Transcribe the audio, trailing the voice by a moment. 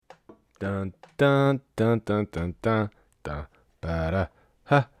Dun dun dun dun dun dun dun ba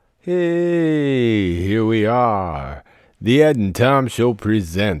ha. Hey, here we are. The Ed and Tom Show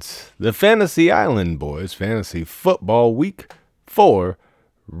presents the Fantasy Island Boys Fantasy Football Week 4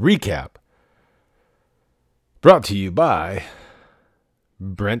 Recap. Brought to you by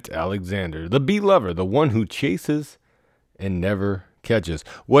Brent Alexander, the bee lover, the one who chases and never catches.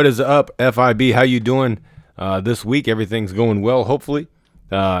 What is up, FIB? How you doing this week? Everything's going well, hopefully.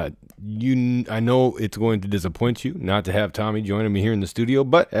 I know it's going to disappoint you not to have Tommy joining me here in the studio,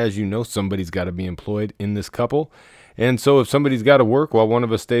 but as you know, somebody's got to be employed in this couple. And so if somebody's got to work while one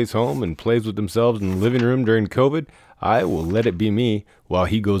of us stays home and plays with themselves in the living room during COVID, I will let it be me while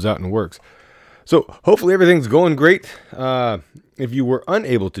he goes out and works. So hopefully everything's going great. If you were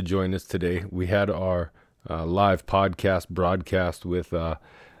unable to join us today, we had our live podcast broadcast with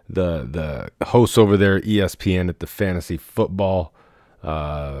the hosts over there at ESPN at the Fantasy Football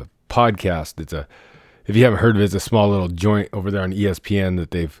podcast. If you haven't heard of it, it's a small little joint over there on ESPN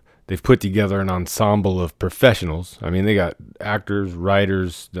that they've put together an ensemble of professionals. I mean, they got actors,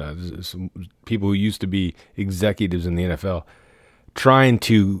 writers, some people who used to be executives in the NFL, trying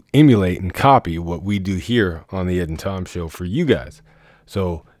to emulate and copy what we do here on the Ed and Tom Show for you guys.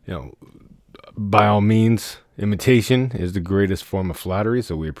 So, by all means, imitation is the greatest form of flattery.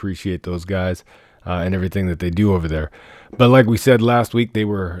 So we appreciate those guys and everything that they do over there. But like we said last week, they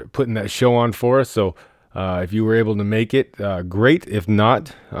were putting that show on for us. So if you were able to make it, great. If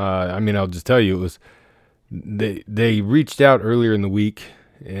not, I'll just tell you, it was they reached out earlier in the week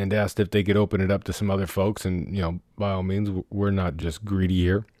and asked if they could open it up to some other folks. And, by all means, we're not just greedy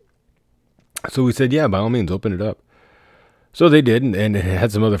here. So we said, yeah, by all means, open it up. So they did, and it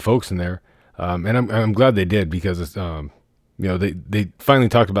had some other folks in there. And I'm glad they did because, they finally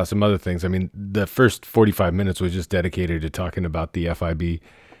talked about some other things. I mean, the first 45 minutes was just dedicated to talking about the FIB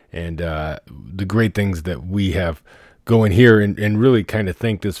and the great things that we have going here and really kind of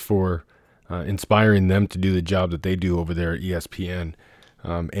thank this for inspiring them to do the job that they do over there at ESPN.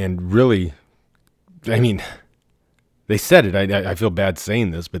 And really, I mean, they said it. I feel bad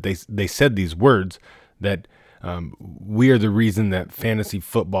saying this, but they said these words that we are the reason that fantasy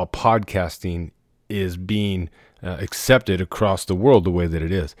football podcasting is being accepted across the world the way that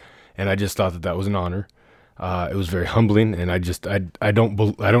it is. And I just thought that was an honor. It was very humbling, and I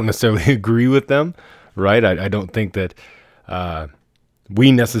don't necessarily agree with them, right? I don't think that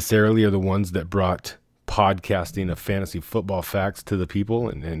we necessarily are the ones that brought podcasting of fantasy football facts to the people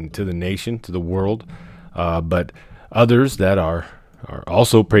and to the nation, to the world. But others that are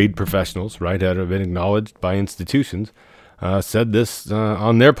also paid professionals, right, that have been acknowledged by institutions, said this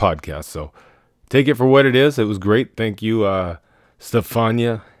on their podcast. So take it for what it is. It was great. Thank you,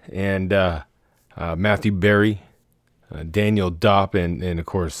 Stefania and Matthew Berry, Daniel Dopp, and of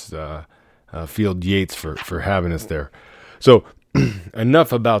course, Field Yates for having us there. So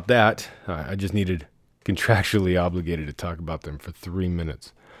enough about that. I just needed contractually obligated to talk about them for 3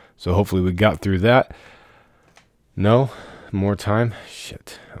 minutes. So hopefully we got through that. No? More time?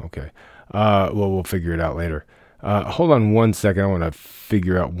 Shit. Okay. Well, we'll figure it out later. Hold on 1 second. I want to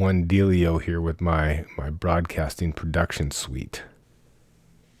figure out one dealio here with my broadcasting production suite.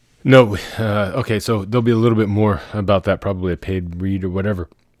 No. Okay, so there'll be a little bit more about that, probably a paid read or whatever.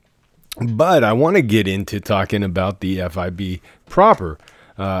 But I want to get into talking about the FIB proper,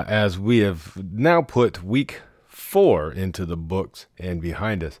 as we have now put week 4 into the books and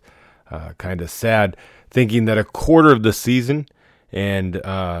behind us. Kind of sad thinking that a quarter of the season and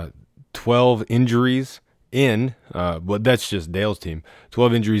 12 injuries in, that's just Dale's team,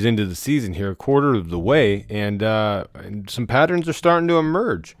 12 injuries into the season here, a quarter of the way, and some patterns are starting to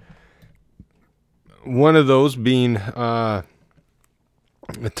emerge. One of those being Tom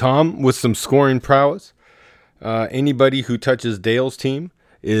with some scoring prowess. Anybody who touches Dale's team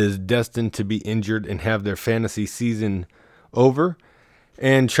is destined to be injured and have their fantasy season over.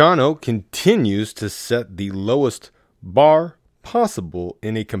 And Chano continues to set the lowest bar possible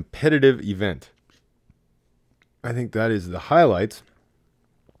in a competitive event. I think that is the highlights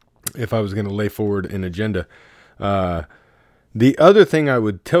if I was going to lay forward an agenda. The other thing I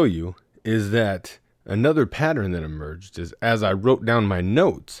would tell you is that another pattern that emerged is, as I wrote down my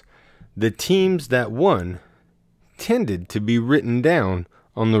notes, the teams that won tended to be written down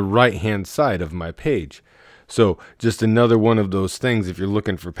on the right-hand side of my page. So just another one of those things, if you're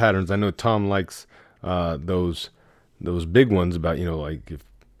looking for patterns. I know Tom likes those big ones about, like if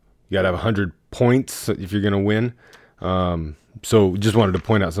you got to have 100 points if you're going to win. So just wanted to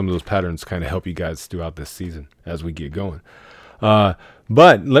point out some of those patterns, kind of help you guys throughout this season as we get going.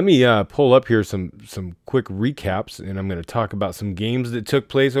 But let me pull up here some quick recaps, and I'm going to talk about some games that took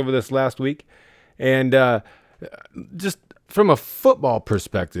place over this last week. And just from a football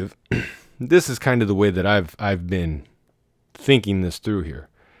perspective, this is kind of the way that I've been thinking this through here.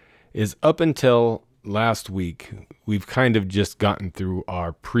 Is up until last week, we've kind of just gotten through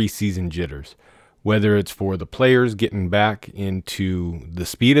our preseason jitters, whether it's for the players getting back into the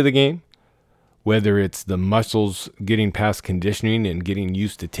speed of the game, whether it's the muscles getting past conditioning and getting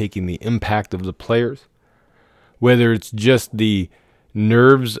used to taking the impact of the players, whether it's just the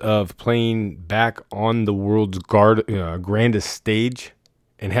nerves of playing back on the world's grandest stage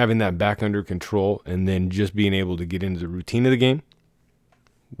and having that back under control and then just being able to get into the routine of the game.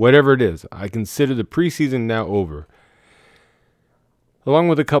 Whatever it is, I consider the preseason now over, along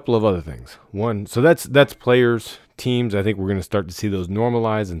with a couple of other things. One, so that's players, teams. I think we're going to start to see those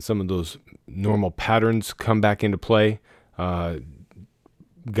normalize and some of those normal patterns come back into play.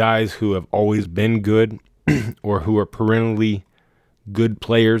 Guys who have always been good or who are perennially good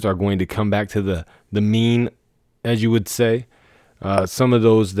players are going to come back to the mean, as you would say. Some of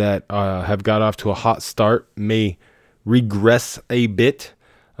those that have got off to a hot start may regress a bit.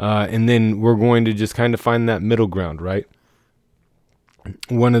 And then we're going to just kind of find that middle ground, right?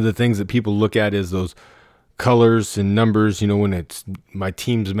 One of the things that people look at is those colors and numbers, when it's my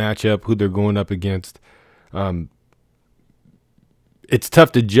teams match up, who they're going up against. It's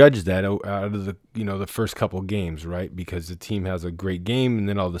tough to judge that out of the first couple games, right? Because the team has a great game and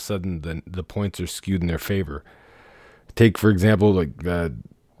then all of a sudden the points are skewed in their favor. Take, for example, like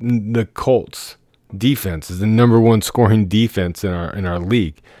the Colts. Defense is the number one scoring defense in our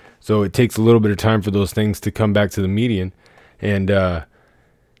league. So it takes a little bit of time for those things to come back to the median. And so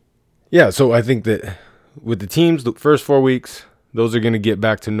I think that with the teams, the first 4 weeks, those are going to get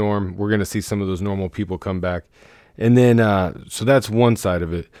back to norm. We're going to see some of those normal people come back. And then, so that's one side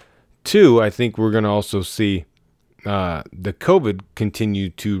of it. Two, I think we're going to also see the COVID continue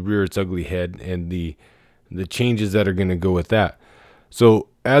to rear its ugly head and the changes that are going to go with that. So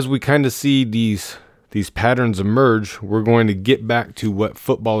as we kind of see these patterns emerge, we're going to get back to what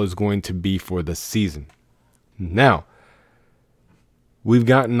football is going to be for the season. Now, we've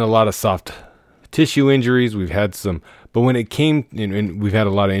gotten a lot of soft tissue injuries. We've had some, but when it came, and we've had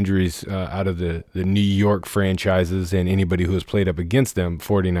a lot of injuries out of the New York franchises and anybody who has played up against them,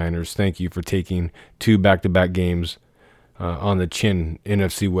 49ers, thank you for taking 2 back-to-back games on the chin.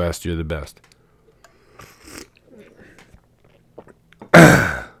 NFC West, you're the best.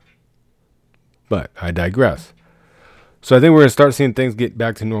 But I digress. So I think we're going to start seeing things get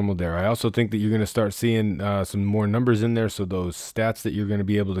back to normal there. I also think that you're going to start seeing some more numbers in there. So those stats that you're going to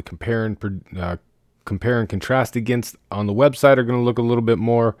be able to compare and contrast against on the website are going to look a little bit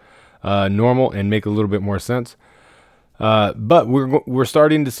more normal and make a little bit more sense. But we're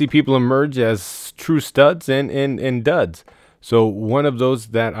starting to see people emerge as true studs and duds. So one of those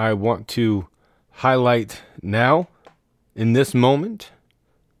that I want to highlight now in this moment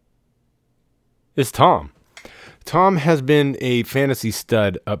is Tom. Tom has been a fantasy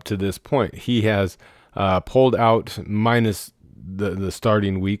stud up to this point. He has pulled out minus the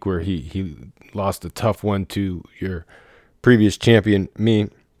starting week where he lost a tough one to your previous champion, me.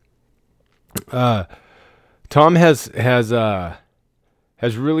 Tom has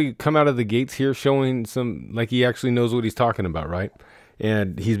really come out of the gates here showing some, like he actually knows what he's talking about, right?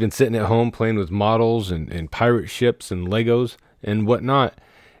 And he's been sitting at home playing with models and pirate ships and Legos and whatnot.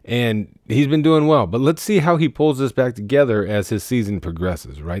 And he's been doing well. But let's see how he pulls this back together as his season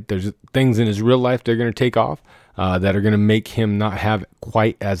progresses, right? There's things in his real life that are going to take off that are going to make him not have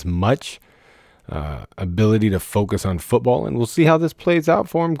quite as much ability to focus on football. And we'll see how this plays out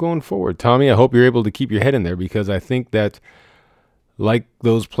for him going forward. Tommy, I hope you're able to keep your head in there because I think that like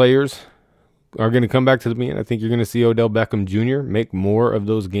those players are going to come back to the mean. I think you're going to see Odell Beckham Jr. make more of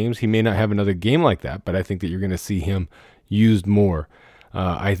those games. He may not have another game like that, but I think that you're going to see him used more.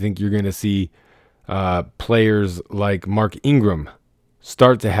 I think you're going to see players like Mark Ingram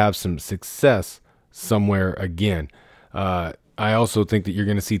start to have some success somewhere again. I also think that you're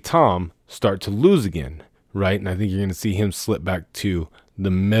going to see Tom start to lose again, right? And I think you're going to see him slip back to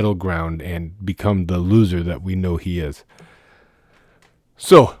the middle ground and become the loser that we know he is.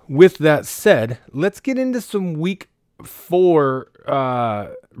 So with that said, let's get into some week 4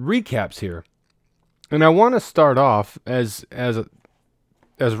 recaps here. And I want to start off as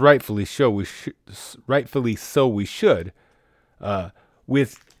rightfully so we should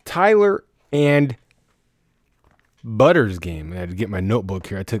with Tyler and Butter's game. I had to get my notebook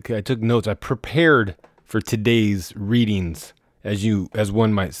here. I took notes. I prepared for today's readings, as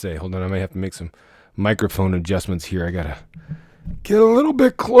one might say. Hold on, I might have to make some microphone adjustments here. I gotta Get a little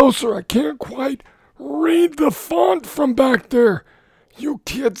bit closer. I can't quite read the font from back there. You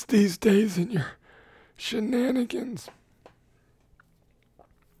kids these days and your shenanigans.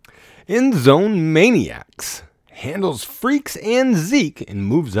 End Zone Maniacs handles Freaks and Zeke and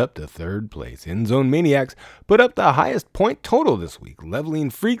moves up to third place. End Zone Maniacs put up the highest point total this week, leveling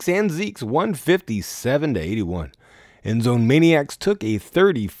Freaks and Zeke's 157 to 81. End Zone Maniacs took a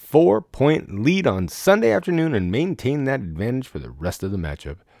 34-point lead on Sunday afternoon and maintained that advantage for the rest of the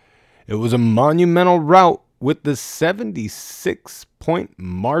matchup. It was a monumental rout, with the 76-point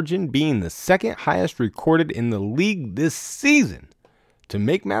margin being the second highest recorded in the league this season. To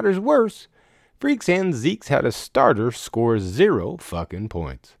make matters worse, Freaks and Zeke's had a starter score 0 fucking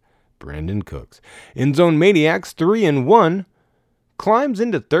points. Brandon Cooks. End Zone Maniacs 3-1 climbs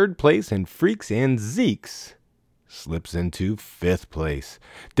into third place, and Freaks and Zeke's slips into fifth place.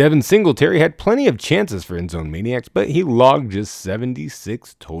 Devin Singletary had plenty of chances for End Zone Maniacs, but he logged just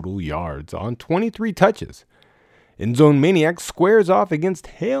 76 total yards on 23 touches. End Zone Maniacs squares off against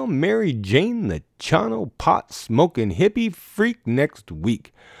Hail Mary Jane, the Chano pot smoking hippie freak, next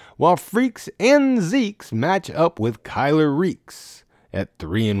week, while Freaks and Zeke's match up with Kyler Reeks at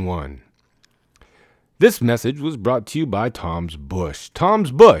 3-1. This message was brought to you by Tom's Bush.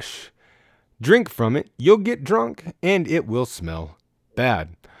 Tom's Bush. Drink from it, you'll get drunk, and it will smell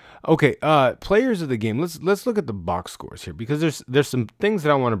bad. Okay, players of the game. Let's look at the box scores here, because there's some things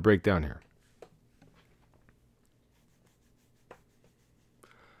that I want to break down here.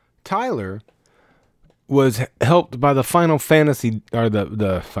 Tyler was helped by the Final Fantasy, or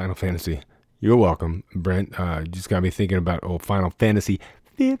the Final Fantasy. You're welcome, Brent. You just got me thinking about Final Fantasy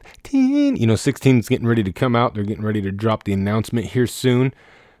 15. 16 is getting ready to come out. They're getting ready to drop the announcement here soon.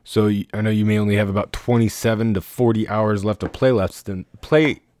 So I know you may only have about 27 to 40 hours left of play left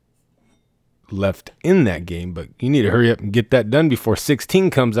in that game, but you need to hurry up and get that done before 16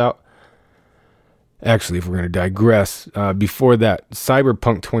 comes out. Actually, if we're going to digress, before that,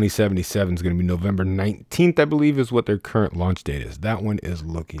 Cyberpunk 2077 is going to be November 19th, I believe, is what their current launch date is. That one is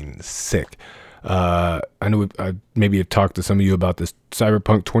looking sick. I know I maybe have talked to some of you about this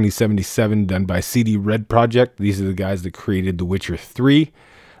Cyberpunk 2077 done by CD Red Project. These are the guys that created The Witcher 3.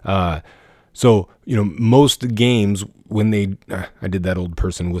 So, most games, when they, I did that old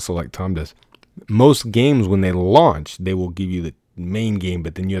person whistle like Tom does. Most games, when they launch, they will give you the main game,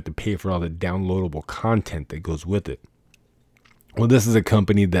 but then you have to pay for all the downloadable content that goes with it. Well, this is a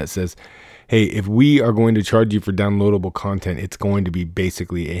company that says, hey, if we are going to charge you for downloadable content, it's going to be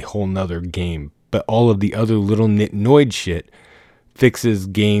basically a whole nother game. But all of the other little nitnoid shit, fixes,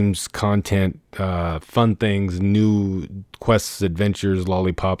 games, content, fun things, new quests, adventures,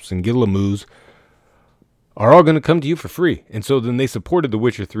 lollipops, and gillamoos are all going to come to you for free. And so then they supported The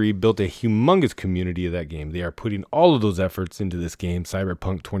Witcher 3, built a humongous community of that game. They are putting all of those efforts into this game,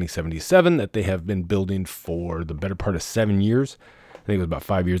 Cyberpunk 2077, that they have been building for the better part of 7 years. I think it was about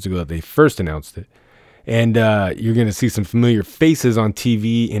 5 years ago that they first announced it. And you're going to see some familiar faces on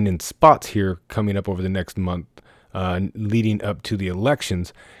TV and in spots here coming up over the next month, leading up to the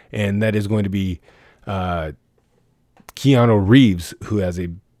elections. And that is going to be Keanu Reeves, who has a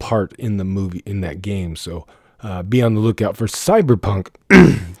part in the movie, in that game. So be on the lookout for Cyberpunk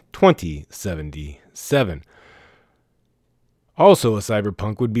 2077. Also a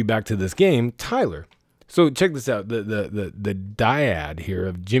Cyberpunk would be back to this game, Tyler. So check this out. The dyad here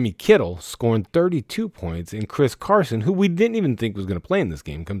of Jimmy Kittle scoring 32 points, and Chris Carson, who we didn't even think was going to play in this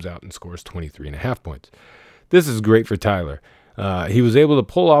game, comes out and scores 23.5 points. This is great for Tyler. He was able to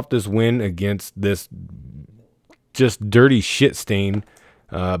pull off this win against this just dirty shit stain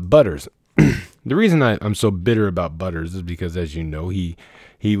Butters. The reason I'm so bitter about Butters is because, as you know, he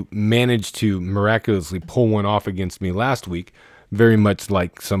managed to miraculously pull one off against me last week, very much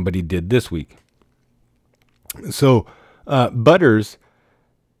like somebody did this week. So Butters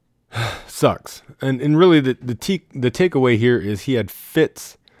sucks, and really the takeaway here is he had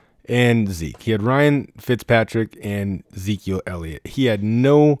Fitz and Zeke. He had Ryan Fitzpatrick and Ezekiel Elliott. He had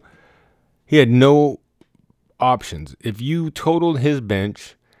no options. If you totaled his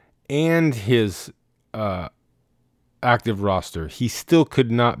bench and his active roster, he still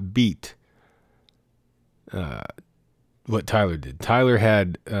could not beat what Tyler did. Tyler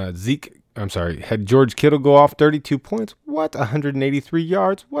had had George Kittle go off 32 points. What? 183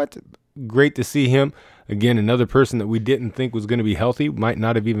 yards. What? Great to see him. Again, another person that we didn't think was going to be healthy, might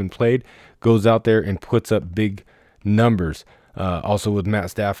not have even played, goes out there and puts up big numbers. Also with Matt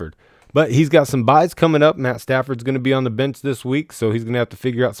Stafford. But he's got some buys coming up. Matt Stafford's going to be on the bench this week, so he's going to have to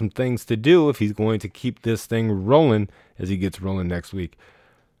figure out some things to do if he's going to keep this thing rolling as he gets rolling next week.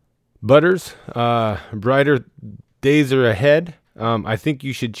 Butters, brighter days are ahead. I think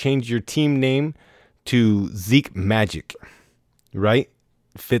you should change your team name to Zeke Magic, right?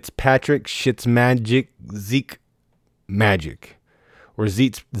 Fitzpatrick, Shit's Magic, Zeke Magic. Or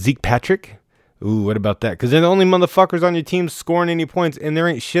Zeke Patrick? Ooh, what about that? Because they're the only motherfuckers on your team scoring any points, and there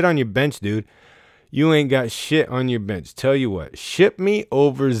ain't shit on your bench, dude. You ain't got shit on your bench. Tell you what, ship me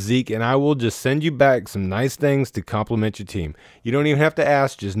over Zeke, and I will just send you back some nice things to compliment your team. You don't even have to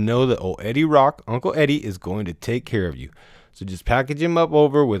ask. Just know that old Eddie Rock, Uncle Eddie, is going to take care of you. So just package him up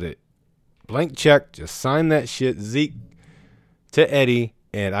over with it. Blank check. Just sign that shit, Zeke, to Eddie,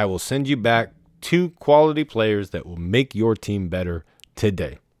 and I will send you back 2 quality players that will make your team better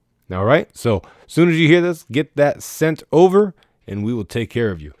today. All right? So as soon as you hear this, get that sent over, and we will take care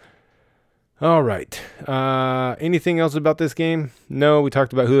of you. All right. Anything else about this game? No, we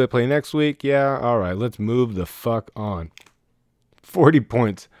talked about who they play next week. Yeah. All right. Let's move the fuck on. 40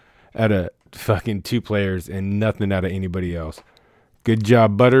 points out of fucking 2 players and nothing out of anybody else. Good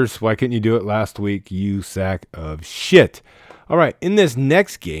job, Butters. Why couldn't you do it last week, you sack of shit? All right. In this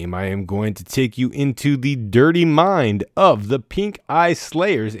next game, I am going to take you into the dirty mind of the Pink Eye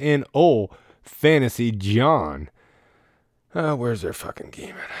Slayers and old Fantasy John. Where's their fucking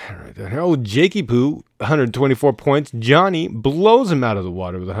game at? Right there. Oh, Jakey Poo, 124 points. Johnny blows him out of the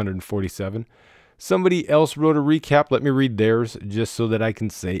water with 147. Somebody else wrote a recap. Let me read theirs just so that I can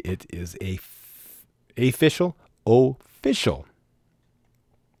say it is official.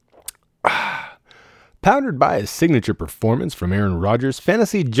 Powdered by his signature performance from Aaron Rodgers,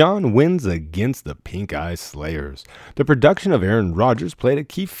 Fantasy John wins against the Pink Eye Slayers. The production of Aaron Rodgers played a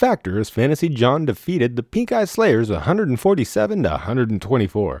key factor as Fantasy John defeated the Pink Eye Slayers 147 to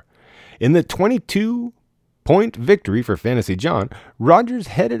 124. In the 22-point victory for Fantasy John, Rodgers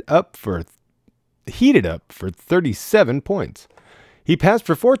heated up for 37 points. He passed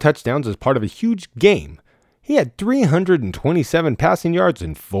for 4 touchdowns as part of a huge game. He had 327 passing yards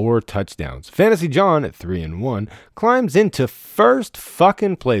and 4 touchdowns. Fantasy John, at 3-1, climbs into first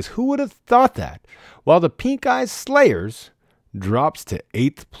fucking place. Who would have thought that? While the Pink Eye Slayers drops to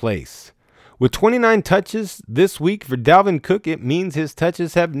 8th place. With 29 touches this week for Dalvin Cook, it means his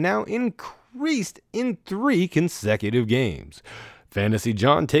touches have now increased in 3 consecutive games. Fantasy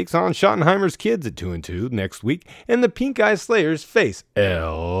John takes on Schottenheimer's kids at 2-2 next week, and the Pink Eye Slayers face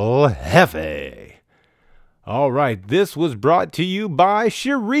El Jefe. All right, this was brought to you by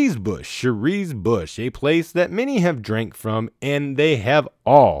Cherie's Bush. Cherie's Bush, a place that many have drank from, and they have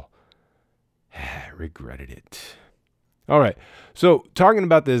all regretted it. All right, so talking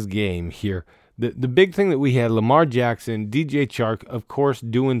about this game here, the big thing that we had, Lamar Jackson, DJ Chark, of course,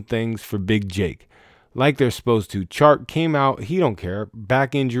 doing things for Big Jake like they're supposed to. Chark came out, he don't care,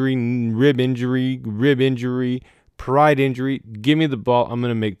 back injury, rib injury, pride injury, give me the ball, I'm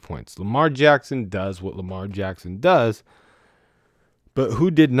going to make points. Lamar Jackson does what Lamar Jackson does, but who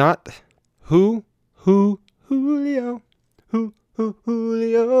did not? Julio. Julio.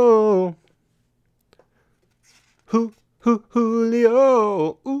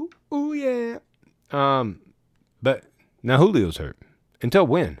 Julio. Ooh, yeah. But now Julio's hurt. Until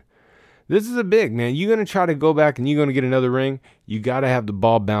when? This is a big, man. You're going to try to go back and you're going to get another ring. You got to have the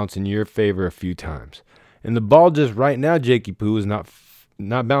ball bounce in your favor a few times. And the ball just right now, Jakey Poo, is not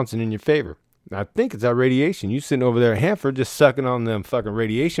bouncing in your favor. I think it's that radiation. You sitting over there at Hanford just sucking on them fucking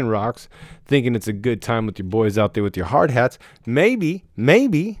radiation rocks, thinking it's a good time with your boys out there with your hard hats. Maybe,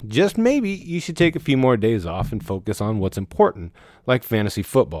 just maybe, you should take a few more days off and focus on what's important, like fantasy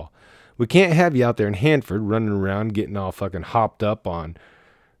football. We can't have you out there in Hanford running around getting all fucking hopped up on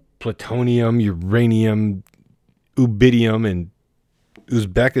plutonium, uranium, ubidium, and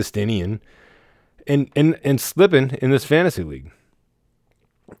Uzbekistanian. And slipping in this fantasy league,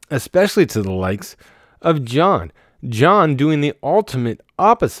 especially to the likes of John. John doing the ultimate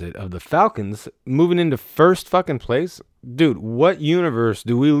opposite of the Falcons, moving into first fucking place. Dude, what universe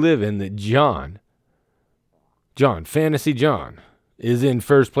do we live in that John, Fantasy John, is in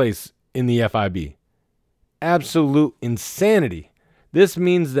first place in the FIB? Absolute insanity. This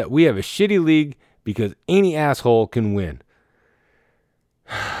means that we have a shitty league because any asshole can win.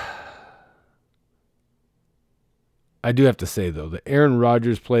 I do have to say, though, the Aaron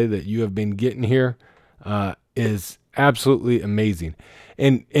Rodgers play that you have been getting here is absolutely amazing.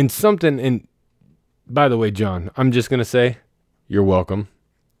 And by the way, John, I'm just going to say, you're welcome.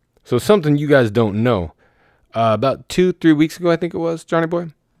 So something you guys don't know, about 2-3 weeks ago, I think it was, Johnny boy,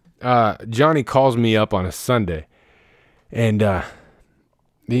 Johnny calls me up on a Sunday, and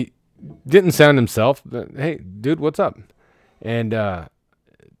he didn't sound himself, but, hey, dude, what's up? And,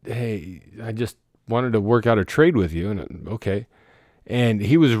 hey, I just wanted to work out a trade with you. And okay. And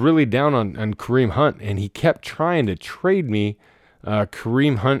he was really down on Kareem Hunt, and he kept trying to trade me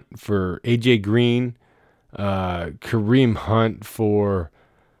Kareem Hunt for A.J. Green, Kareem Hunt for,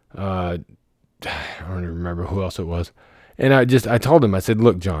 I don't even remember who else it was. And I told him, I said,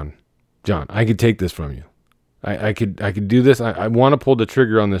 look, John, I could take this from you. I could do this. I want to pull the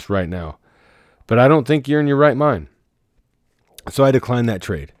trigger on this right now, but I don't think you're in your right mind. So I declined that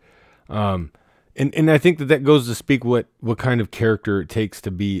trade. And I think that goes to speak what kind of character it takes to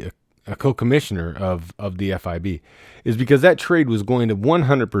be a co-commissioner of the FIB, is because that trade was going to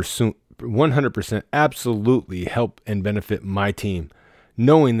 100% absolutely help and benefit my team,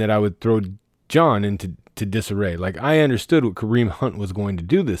 knowing that I would throw John into disarray. Like, I understood what Kareem Hunt was going to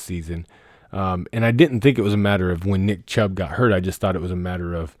do this season, and I didn't think it was a matter of when Nick Chubb got hurt. I just thought it was a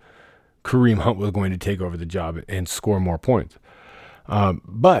matter of Kareem Hunt was going to take over the job and score more points.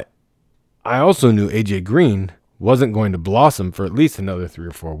 But I also knew A.J. Green wasn't going to blossom for at least another 3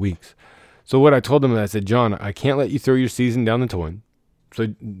 or 4 weeks. So what I told him, I said, John, I can't let you throw your season down the toilet.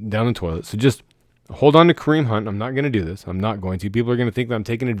 So just hold on to Kareem Hunt. I'm not going to do this. I'm not going to. People are going to think that I'm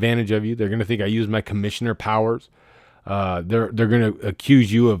taking advantage of you. They're going to think I use my commissioner powers. They're going to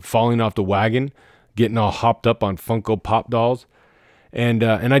accuse you of falling off the wagon, getting all hopped up on Funko Pop dolls. And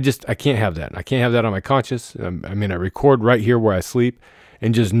I can't have that. I can't have that on my conscience. I record right here where I sleep.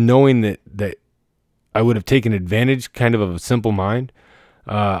 And just knowing that I would have taken advantage kind of a simple mind,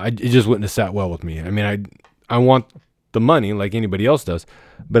 it just wouldn't have sat well with me. I mean, I want the money like anybody else does,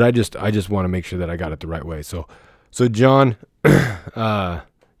 but I just want to make sure that I got it the right way. So John,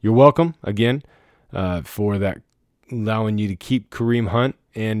 you're welcome again for that, allowing you to keep Kareem Hunt.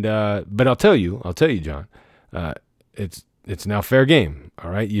 And but I'll tell you, John, it's now fair game.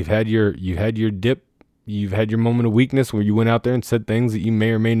 All right, you've had your dip. You've had your moment of weakness where you went out there and said things that you may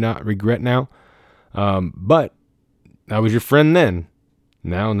or may not regret now. But I was your friend then.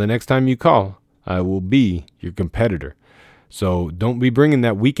 Now, the next time you call, I will be your competitor. So don't be bringing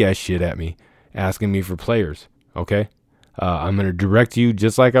that weak-ass shit at me, asking me for players, okay? I'm going to direct you,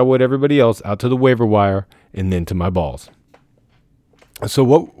 just like I would everybody else, out to the waiver wire and then to my balls. So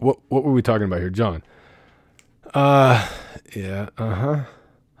what were we talking about here, John?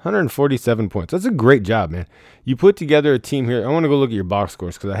 147 points. That's a great job, man. You put together a team here. I want to go look at your box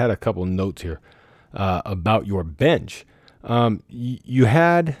scores because I had a couple notes here about your bench. You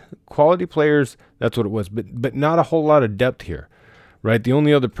had quality players. That's what it was, but not a whole lot of depth here, right? The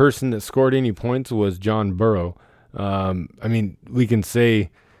only other person that scored any points was John Burrow. We can say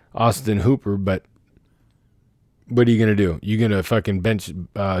Austin Hooper, but what are you going to do? You going to fucking bench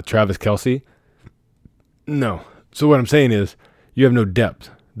Travis Kelce? No. So what I'm saying is you have no depth.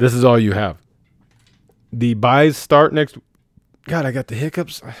 This is all you have. The buys start next. God, I got the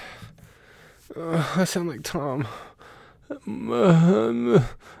hiccups. I sound like Tom. I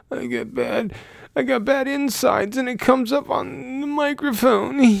got bad insides, and it comes up on the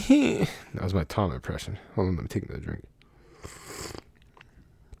microphone. That was my Tom impression. Hold on, I'm taking another drink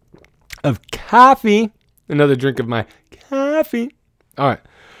of coffee. Another drink of my coffee. All right.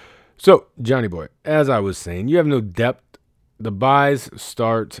 So, Johnny boy, as I was saying, you have no depth. The buys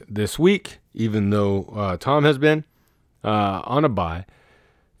start this week, even though Tom has been on a buy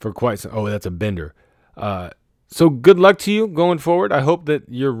for quite some. Oh, that's a bender. So good luck to you going forward. I hope that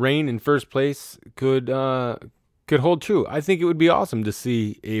your reign in first place could hold true. I think it would be awesome to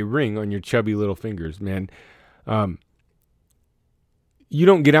see a ring on your chubby little fingers, man. You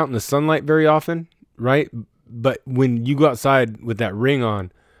don't get out in the sunlight very often, right? But when you go outside with that ring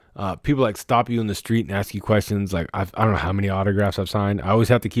on, people like stop you in the street and ask you questions. Like, I don't know how many autographs I've signed. I always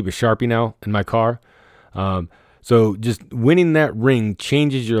have to keep a Sharpie now in my car. So just winning that ring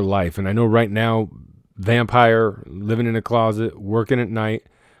changes your life. And I know right now, vampire, living in a closet, working at night,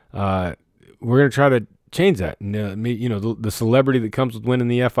 we're going to try to change that. And, the celebrity that comes with winning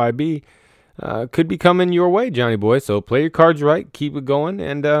the FIB could be coming your way, Johnny boy. So play your cards right, keep it going.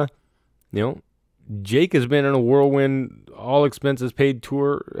 And, Jake has been on a whirlwind, all expenses paid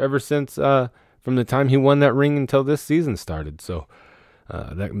tour ever since from the time he won that ring until this season started. So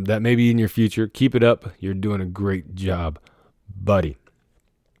that may be in your future. Keep it up. You're doing a great job, buddy.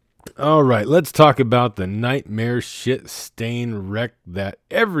 All right, let's talk about the nightmare shit stain wreck that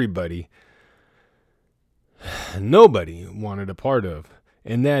nobody wanted a part of.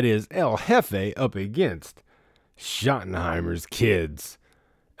 And that is El Jefe up against Schottenheimer's kids.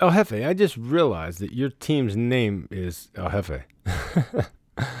 El Jefe, I just realized that your team's name is El Jefe.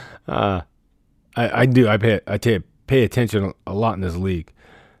 I do. I pay attention a lot in this league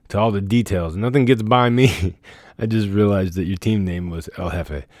to all the details. Nothing gets by me. I just realized that your team name was El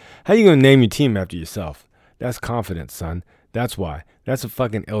Jefe. How you going to name your team after yourself? That's confidence, son. That's why. That's a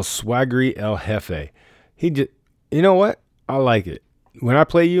fucking El Swaggery El Jefe. He just, you know what? I like it. When I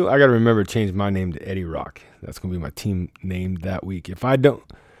play you, I got to remember to change my name to Eddie Rock. That's going to be my team name that week. If I don't,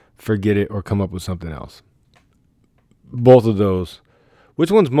 forget it or come up with something else. Both of those.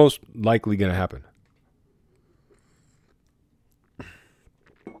 Which one's most likely going to happen?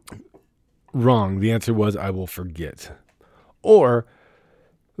 Wrong. The answer was I will forget. Or,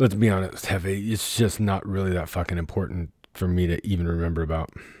 let's be honest, Heavy, it's just not really that fucking important for me to even remember about.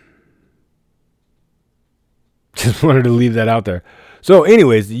 Just wanted to leave that out there. So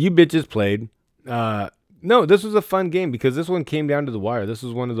anyways, you bitches played. No, this was a fun game because this one came down to the wire. This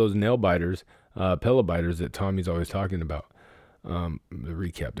was one of those nail biters, pillow biters that Tommy's always talking about. The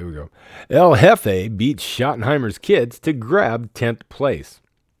recap, there we go. El Jefe beats Schottenheimer's kids to grab 10th place.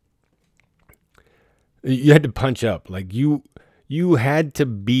 You had to punch up. Like you had to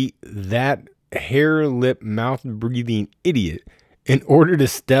beat that hair, lip, mouth breathing idiot in order to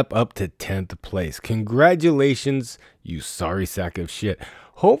step up to 10th place. Congratulations, you sorry sack of shit.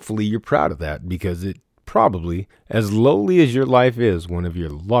 Hopefully you're proud of that because it probably, as lowly as your life is, one of your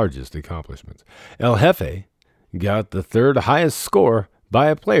largest accomplishments. El Jefe got the third highest score by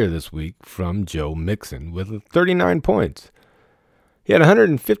a player this week from Joe Mixon with 39 points. He had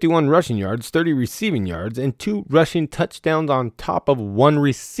 151 rushing yards, 30 receiving yards, and 2 rushing touchdowns on top of 1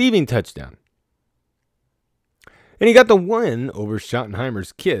 receiving touchdown. And he got the win over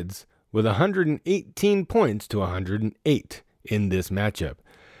Schottenheimer's kids with 118 points to 108 in this matchup.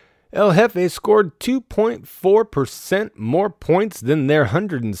 El Jefe scored 2.4% more points than their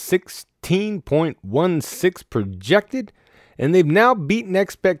 116.16 projected, and they've now beaten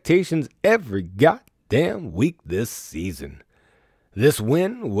expectations every goddamn week this season. This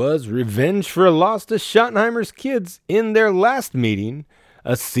win was revenge for a loss to Schottenheimer's kids in their last meeting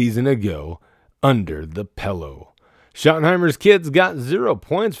a season ago under the pillow. Schottenheimer's kids got 0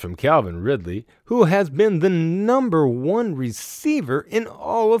 points from Calvin Ridley, who has been the number 1 receiver in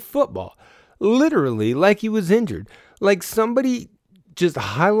all of football. Literally like he was injured. Like somebody just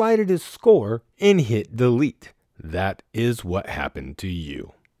highlighted his score and hit delete. That is what happened to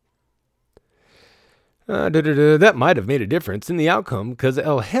you. That might have made a difference in the outcome because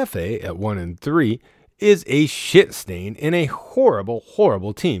El Jefe at 1-3 is a shit stain and a horrible,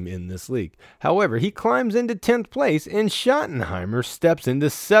 horrible team in this league. However, he climbs into 10th place and Schottenheimer steps into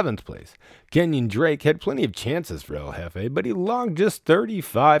 7th place. Kenyon Drake had plenty of chances for El Jefe, but he logged just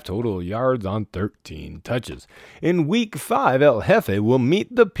 35 total yards on 13 touches. In week 5, El Jefe will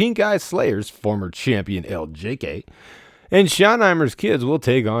meet the Pink Eye Slayers, former champion LJK, and Schottenheimer's kids will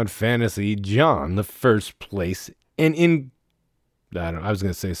take on Fantasy John, the first place, and I was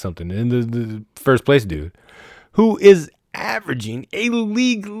going to say something, in the first place dude, who is averaging a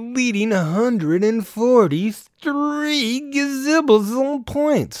league-leading 143 gazillions on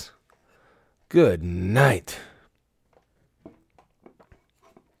points. Good night.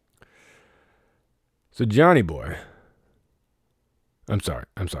 So Johnny boy, I'm sorry,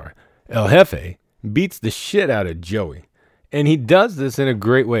 El Jefe beats the shit out of Joey. And he does this in a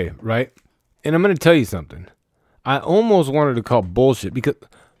great way, right? And I'm going to tell you something. I almost wanted to call bullshit because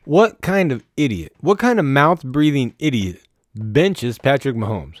what kind of idiot, what kind of mouth-breathing idiot benches Patrick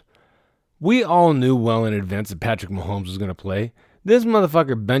Mahomes? We all knew well in advance that Patrick Mahomes was going to play. This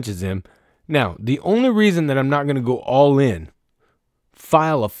motherfucker benches him. Now, the only reason that I'm not going to go all in,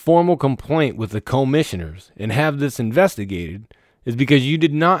 file a formal complaint with the commissioners and have this investigated is because you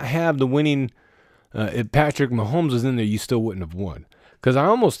did not have the winning. If Patrick Mahomes was in there, you still wouldn't have won. Because I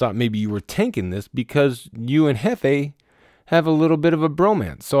almost thought maybe you were tanking this because you and Jefe have a little bit of a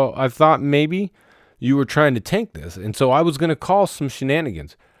bromance. So I thought maybe you were trying to tank this. And so I was going to call some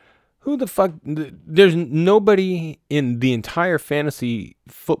shenanigans. Who the fuck? There's nobody in the entire fantasy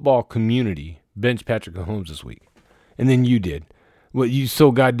football community benched Patrick Mahomes this week. And then you did. What, you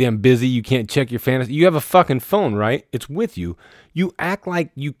so goddamn busy you can't check your fantasy? You have a fucking phone, right? It's with you. You act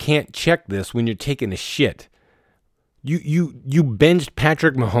like you can't check this when you're taking a shit. You benched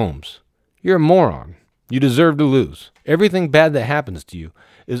Patrick Mahomes. You're a moron. You deserve to lose. Everything bad that happens to you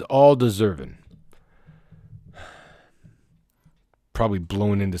is all deserving. Probably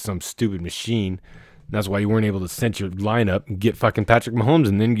blowing into some stupid machine. That's why you weren't able to set your lineup and get fucking Patrick Mahomes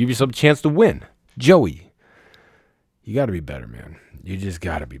and then give yourself a chance to win. Joey. You got to be better, man. You just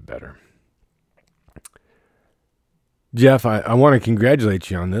got to be better. Jeff, I want to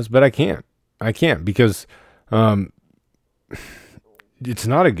congratulate you on this, but I can't. I can't because it's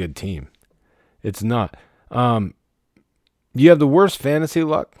not a good team. It's not. You have the worst fantasy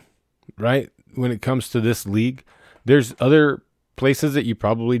luck, right? When it comes to this league, there's other places that you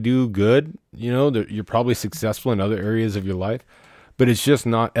probably do good. You're probably successful in other areas of your life, but it's just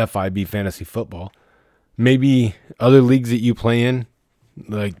not FIB fantasy football. Maybe other leagues that you play in,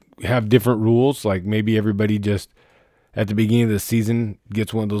 like, have different rules. Like maybe everybody just at the beginning of the season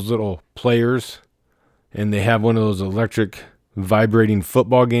gets one of those little players and they have one of those electric vibrating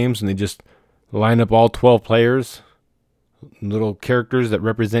football games and they just line up all 12 players, little characters that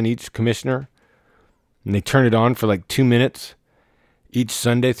represent each commissioner, and they turn it on for like 2 minutes each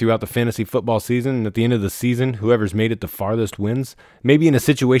Sunday throughout the fantasy football season. And at the end of the season, whoever's made it the farthest wins. Maybe in a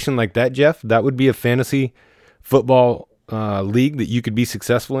situation like that, Jeff, that would be a fantasy football league that you could be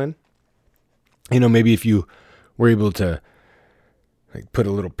successful in. Maybe if you were able to like put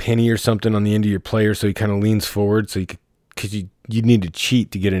a little penny or something on the end of your player so he kind of leans forward, so because you need to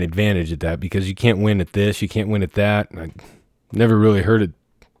cheat to get an advantage at that, because you can't win at this, you can't win at that. And I never really heard of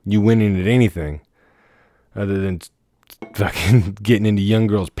you winning at anything other than fucking getting into young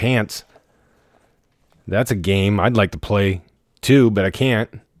girls' pants. That's a game I'd like to play too, but I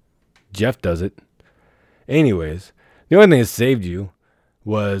can't. Jeff does it. Anyways, the only thing that saved you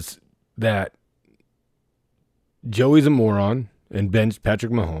was that Joey's a moron and benched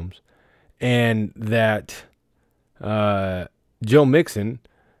Patrick Mahomes, and that Joe Mixon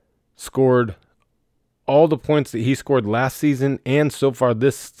scored all the points that he scored last season and so far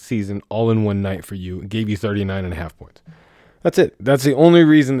this season all in one night for you and gave you 39.5 points. That's it. That's the only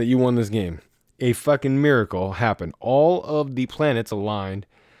reason that you won this game. A fucking miracle happened. All of the planets aligned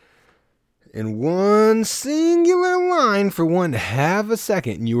in one singular line for 1/2 a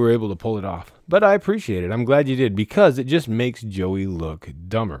second, and you were able to pull it off. But I appreciate it. I'm glad you did, because it just makes Joey look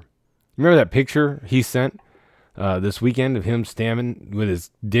dumber. Remember that picture he sent this weekend of him standing with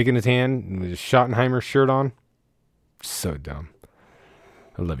his dick in his hand and with his Schottenheimer shirt on? So dumb.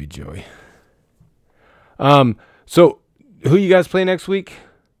 I love you, Joey. So who you guys play next week?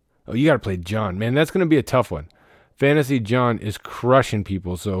 Oh, you got to play John. Man, that's going to be a tough one. Fantasy John is crushing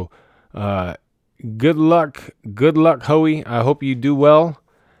people. So good luck. Good luck, Hoey. I hope you do well.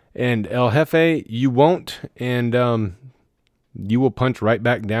 And El Jefe, you won't. And you will punch right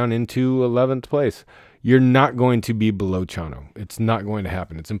back down into 11th place. You're not going to be below Chano. It's not going to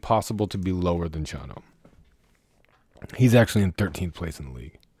happen. It's impossible to be lower than Chano. He's actually in 13th place in the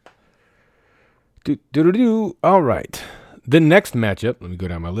league. All right. The next matchup, let me go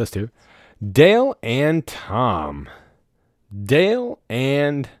down my list here. Dale and Tom. Dale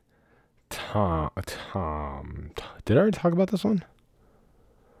and Tom. Did I already talk about this one?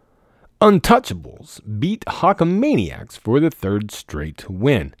 Untouchables beat Hawkamaniacs for the third straight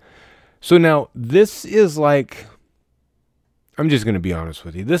win. So now this is like, I'm just going to be honest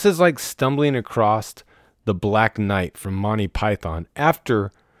with you. This is like stumbling across the Black Knight from Monty Python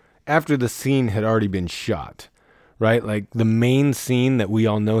after the scene had already been shot, right? Like the main scene that we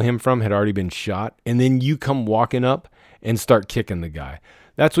all know him from had already been shot. And then you come walking up and start kicking the guy.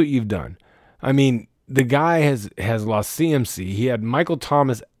 That's what you've done. I mean, the guy has lost CMC. He had Michael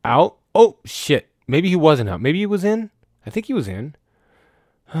Thomas out. Oh, shit. Maybe he wasn't out. Maybe he was in. I think he was in.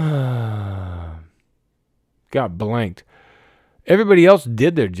 Got blanked. Everybody else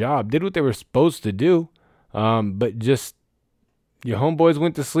did their job, did what they were supposed to do. But just your homeboys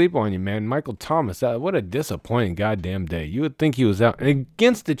went to sleep on you, man. Michael Thomas, what a disappointing goddamn day. You would think he was out. And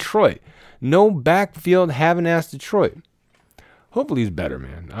against Detroit, no backfield having ass Detroit. Hopefully he's better,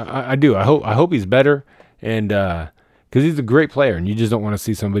 man. I do. I hope he's better. And because he's a great player, and you just don't want to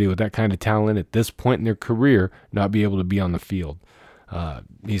see somebody with that kind of talent at this point in their career not be able to be on the field.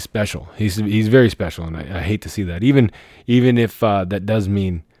 He's special. He's very special, and I hate to see that. Even if that does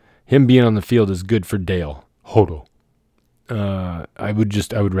mean him being on the field is good for Dale. Hodo. I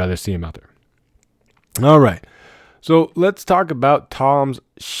would rather see him out there. All right. So let's talk about Tom's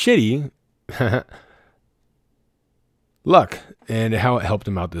shitty luck and how it helped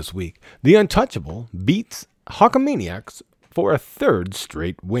him out this week. The Untouchable beats Hawkamaniacs for a third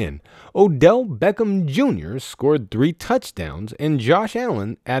straight win. Odell Beckham Jr. scored 3 touchdowns, and Josh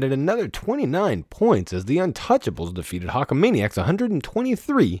Allen added another 29 points as the Untouchables defeated Hawkamaniacs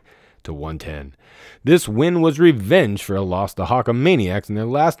 123-110. This win was revenge for a loss to Hawkamaniacs in their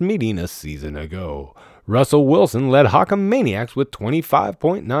last meeting a season ago. Russell Wilson led Hawkamaniacs with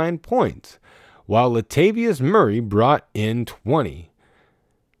 25.9 points, while Latavius Murray brought in 20.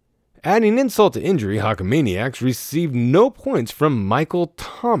 Adding insult to injury, Hawkamaniacs received no points from Michael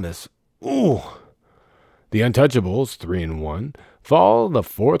Thomas. Ooh. The Untouchables, 3-1, fall to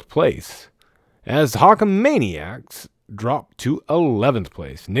 4th place, as Hawkamaniacs dropped to 11th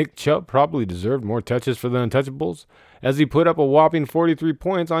place. Nick Chubb probably deserved more touches for the Untouchables, as he put up a whopping 43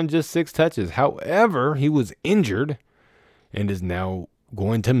 points on just 6 touches. However, he was injured and is now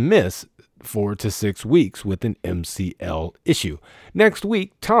going to miss 4 to 6 weeks with an MCL issue. Next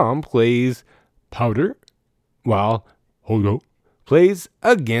week, Tom plays Powder, while Hodo plays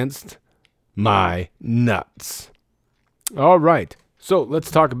against my nuts. All right, so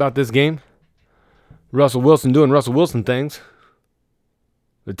let's talk about this game. Russell Wilson doing Russell Wilson things.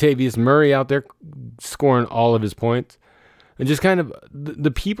 Latavius Murray out there scoring all of his points. And just kind of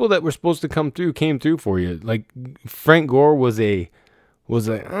the people that were supposed to come through came through for you. Like Frank Gore was I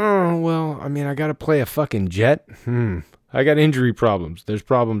got to play a fucking Jet. I got injury problems. There's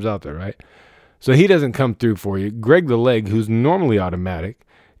problems out there, right? So he doesn't come through for you. Greg the Leg, who's normally automatic,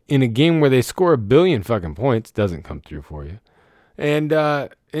 in a game where they score 1 billion fucking points, doesn't come through for you.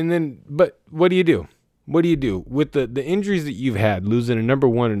 But what do you do? What do you do with the injuries that you've had, losing a number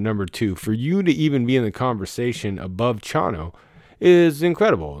 1 and number 2, for you to even be in the conversation above Chano is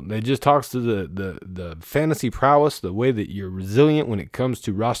incredible. It just talks to the fantasy prowess, the way that you're resilient when it comes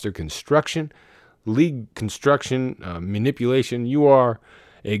to roster construction, league construction, manipulation. You are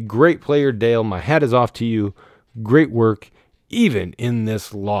a great player, Dale. My hat is off to you. Great work, even in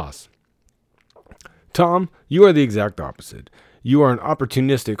this loss. Tom, you are the exact opposite. You are an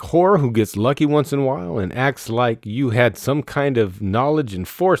opportunistic whore who gets lucky once in a while and acts like you had some kind of knowledge and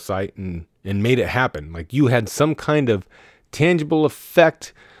foresight and made it happen. Like you had some kind of tangible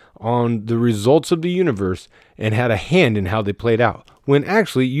effect on the results of the universe and had a hand in how they played out. When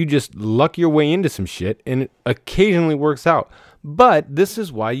actually you just luck your way into some shit and it occasionally works out. But this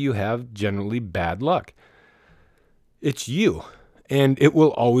is why you have generally bad luck. It's you, and it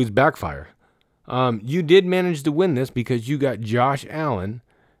will always backfire. You did manage to win this because you got Josh Allen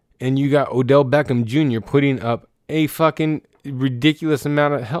and you got Odell Beckham Jr. putting up a fucking ridiculous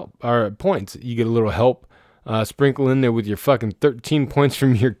amount of help or points. You get a little help, sprinkle in there with your fucking 13 points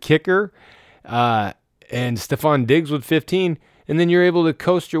from your kicker, and Stephon Diggs with 15, and then you're able to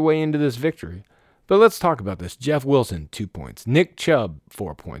coast your way into this victory. But let's talk about this. Jeff Wilson, 2 points. Nick Chubb,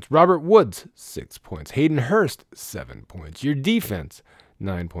 4 points. Robert Woods, 6 points. Hayden Hurst, 7 points. Your defense,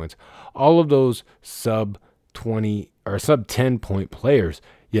 9 points. All of those sub 20 or sub 10 point players,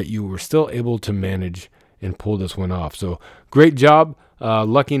 yet you were still able to manage and pull this one off. So great job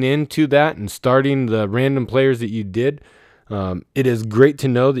lucking into that and starting the random players that you did. It is great to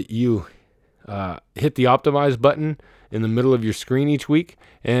know that you hit the optimize button in the middle of your screen each week.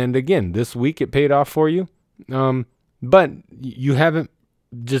 And again, this week it paid off for you. But you haven't,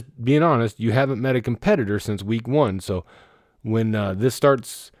 just being honest, you haven't met a competitor since week 1. So when this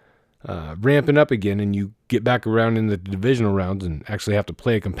starts ramping up again and you get back around in the divisional rounds and actually have to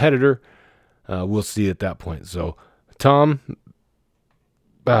play a competitor, we'll see at that point. So, Tom,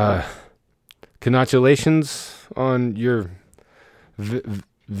 congratulations on your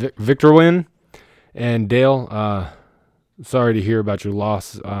victor win. And Dale, sorry to hear about your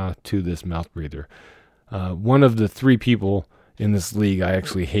loss to this mouth breather. One of the 3 people in this league I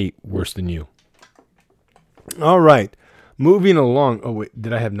actually hate worse than you. All right. Moving along. Oh, wait.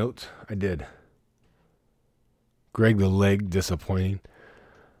 Did I have notes? I did. Greg the Leg, disappointing.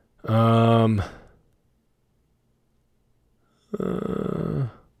 Oh,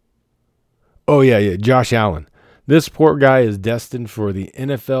 yeah. Josh Allen. This poor guy is destined for the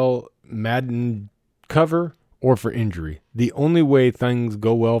NFL Madden cover or for injury. The only way things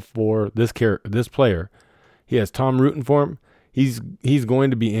go well for this player, he has Tom rooting for him. He's going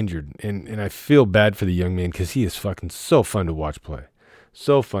to be injured, and I feel bad for the young man because he is fucking so fun to watch play.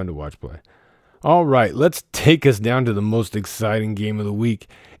 So fun to watch play. All right, let's take us down to the most exciting game of the week.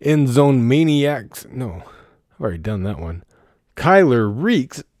 End Zone Maniacs. No, I've already done that one. Kyler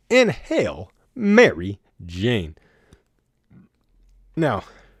Reeks and Hail Mary Jane. Now,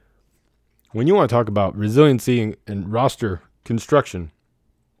 when you want to talk about resiliency and roster construction,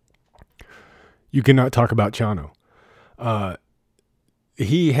 you cannot talk about Chano.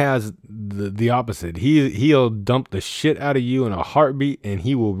 He has the opposite. He'll dump the shit out of you in a heartbeat, and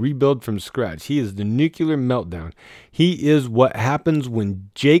he will rebuild from scratch. He is the nuclear meltdown. He is what happens when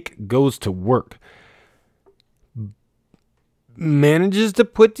Jake goes to work. Manages to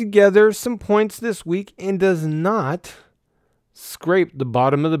put together some points this week and does not scrape the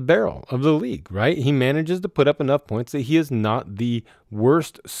bottom of the barrel of the league, right? He manages to put up enough points that he is not the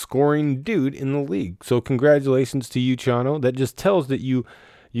worst scoring dude in the league. So congratulations to you, Chano. That just tells that you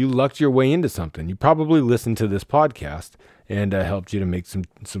lucked your way into something. You probably listened to this podcast and helped you to make some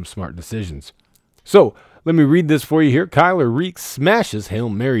smart decisions. So let me read this for you here. Kyler Reeks smashes Hail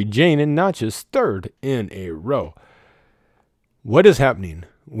Mary Jane and notches 3rd in a row. What is happening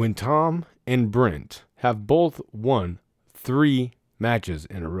when Tom and Brent have both won 3 matches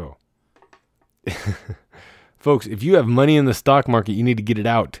in a row? Folks, if you have money in the stock market, you need to get it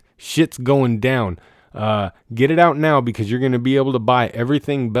out. Shit's going down. Get it out now because you're going to be able to buy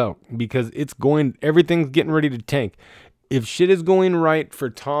everything bulk because everything's getting ready to tank. If shit is going right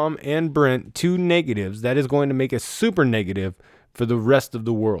for Tom and Brent, two negatives, that is going to make a super negative for the rest of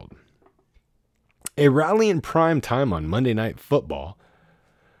the world. A rally in prime time on Monday Night Football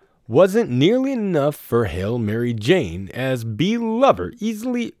wasn't nearly enough for Hail Mary Jane as B. Lover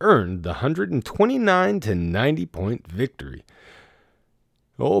easily earned the 129-90 point victory.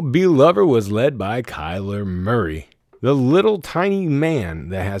 Old B. Lover was led by Kyler Murray, the little tiny man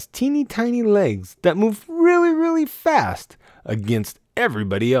that has teeny tiny legs that move really, really fast against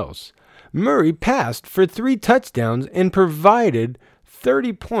everybody else. Murray passed for 3 touchdowns and provided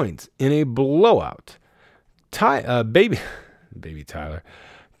 30 points in a blowout. Baby Tyler.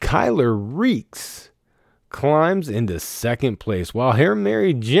 Kyler Reeks climbs into second place while Hail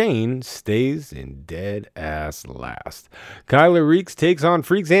Mary Jane stays in dead ass last. Kyler Reeks takes on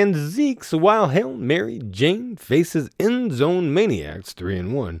Freaks and Zeeks while Hail Mary Jane faces End Zone Maniacs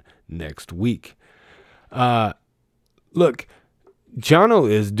 3-1 next week. Look, Jono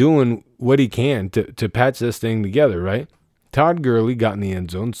is doing what he can to patch this thing together, right? Todd Gurley got in the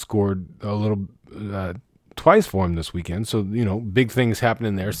end zone, scored a little twice for him this weekend. So, big things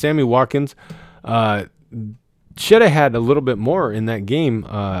happening there. Sammy Watkins should have had a little bit more in that game.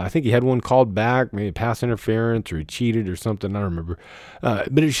 I think he had one called back, maybe pass interference or he cheated or something. I don't remember.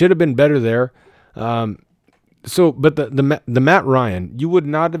 But it should have been better there. But the Matt Ryan, you would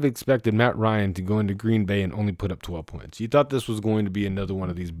not have expected Matt Ryan to go into Green Bay and only put up 12 points. You thought this was going to be another one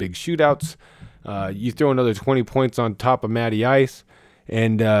of these big shootouts. You throw another 20 points on top of Matty Ice,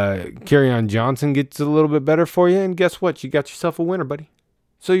 and Kerryon Johnson gets a little bit better for you, and guess what? You got yourself a winner, buddy.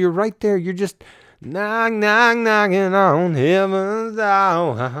 So you're right there. You're just knocking on heaven's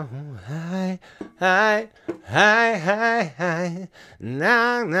door. Hi,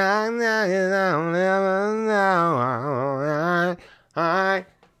 knocking on heaven's door. Hi.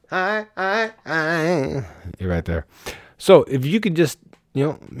 You're right there. So if you could just,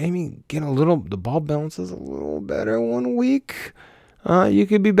 maybe get the ball balances a little better one week, you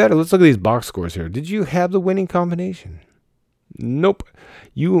could be better. Let's look at these box scores here. Did you have the winning combination? Nope.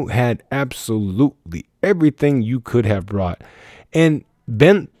 You had absolutely everything you could have brought. And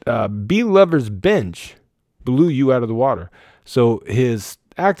B. Lover's bench blew you out of the water. So his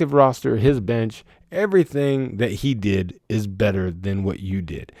active roster, his bench, everything that he did is better than what you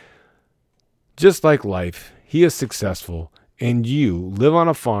did. Just like life, he is successful, and you live on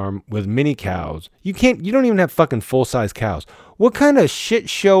a farm with many cows. You don't even have fucking full-size cows. What kind of shit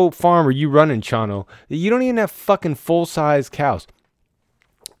show farm are you running, Chano, that you don't even have fucking full-size cows?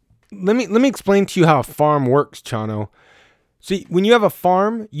 Let me explain to you how a farm works, Chano. See, when you have a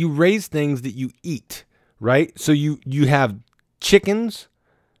farm, you raise things that you eat, right? So you have chickens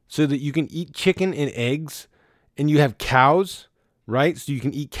so that you can eat chicken and eggs, and you have cows, right? So you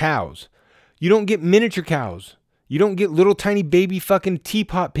can eat cows. You don't get miniature cows. You don't get little tiny baby fucking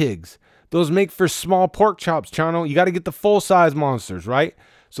teapot pigs. Those make for small pork chops, Chano. You got to get the full-size monsters, right?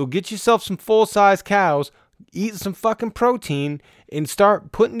 So get yourself some full-size cows, eat some fucking protein, and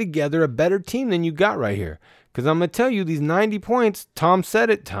start putting together a better team than you got right here. Because I'm going to tell you, these 90 points, Tom said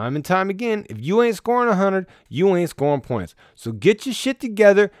it time and time again, if you ain't scoring 100, you ain't scoring points. So get your shit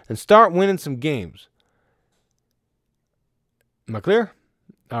together and start winning some games. Am I clear?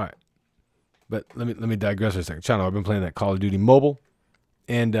 All right. But let me digress for a second. Chano, I've been playing that Call of Duty Mobile.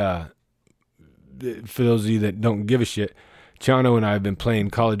 And for those of you that don't give a shit, Chano and I have been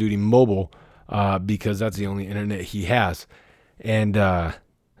playing Call of Duty Mobile because that's the only internet he has. And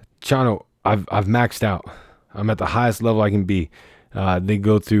Chano, I've maxed out. I'm at the highest level I can be. They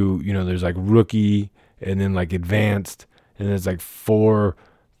go through, there's like rookie and then like advanced, and there's like 4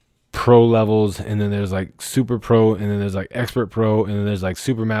 pro levels, and then there's like super pro, and then there's like expert pro, and then there's like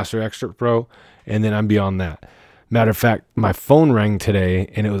super master expert pro, and then I'm beyond that. Matter of fact, my phone rang today,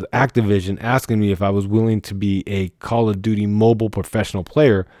 and it was Activision asking me if I was willing to be a Call of Duty Mobile professional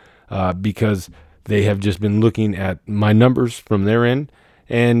player because they have just been looking at my numbers from their end,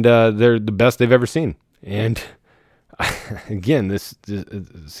 and they're the best they've ever seen. And again, this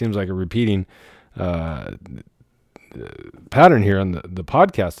seems like a repeating pattern here on the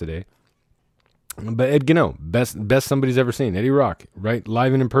podcast today. But Ed Gano, best somebody's ever seen. Eddie Rock, right?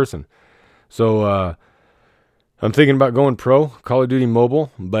 Live and in person. So I'm thinking about going pro, Call of Duty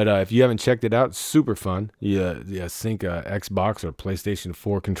Mobile. But if you haven't checked it out, it's super fun. You sync a Xbox or PlayStation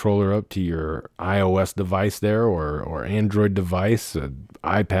 4 controller up to your iOS device there or Android device,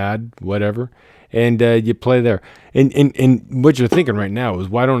 iPad, whatever. And you play there. And what you're thinking right now is,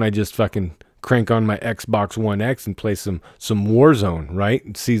 why don't I just fucking crank on my Xbox One X and play some Warzone,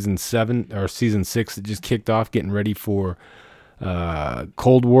 right? Season 7 or Season 6 that just kicked off, getting ready for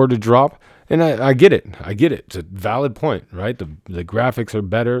Cold War to drop. And I get it. It's a valid point, right? The graphics are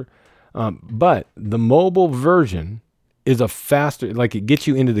better. But the mobile version is a faster, like it gets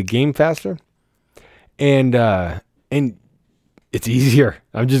you into the game faster. And it's easier.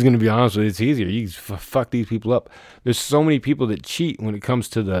 I'm just going to be honest with you. It's easier. You fuck these people up. There's so many people that cheat when it comes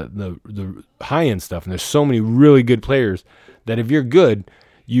to the high-end stuff. And there's so many really good players that if you're good,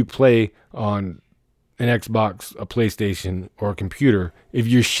 you play on an Xbox, a PlayStation, or a computer. If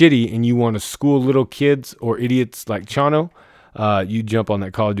you're shitty and you want to school little kids or idiots like Chano, you jump on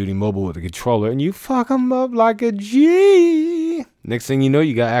that Call of Duty mobile with a controller and you fuck them up like a G. Next thing you know,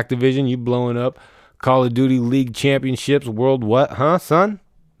 you got Activision, you blowing up Call of Duty League Championships, World what, huh, son?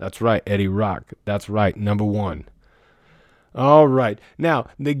 That's right, Eddie Rock. That's right, number 1. All right. Now,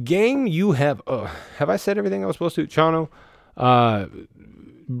 the game you have I said everything I was supposed to, Chano?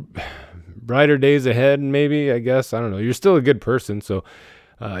 Brighter days ahead, maybe, I guess. I don't know. You're still a good person, so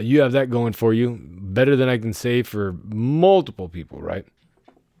you have that going for you. Better than I can say for multiple people, right?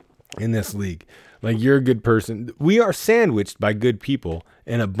 In this league. Like, you're a good person. We are sandwiched by good people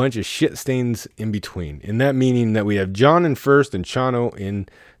and a bunch of shit stains in between. And that meaning that we have John in first and Chano in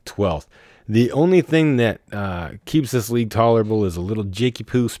 12th. The only thing that keeps this league tolerable is a little Jakey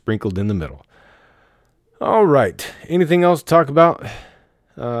Poo sprinkled in the middle. All right. Anything else to talk about?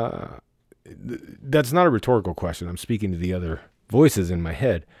 That's not a rhetorical question. I'm speaking to the other voices in my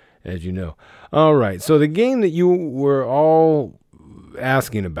head, as you know. All right. So the game that you were all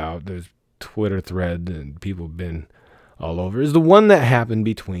asking about, there's Twitter thread and people have been all over, is the one that happened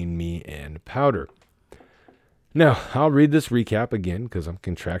between me and Powder. Now, I'll read this recap again because I'm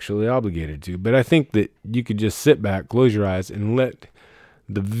contractually obligated to, but I think that you could just sit back, close your eyes, and let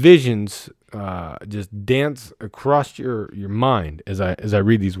the visions just dance across your mind as I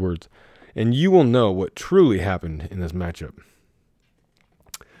read these words, and you will know what truly happened in this matchup.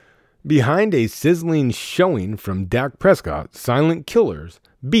 Behind a sizzling showing from Dak Prescott, Silent Killers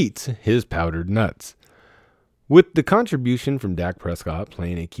beats his powdered nuts. With the contribution from Dak Prescott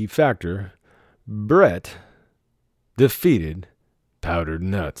playing a key factor, Brett defeated Powdered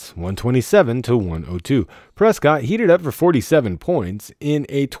Nuts 127-102. Prescott heated up for 47 points in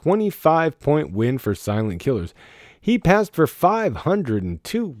a 25-point win for Silent Killers. He passed for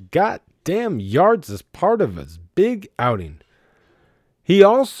 502 goddamn yards as part of his big outing. He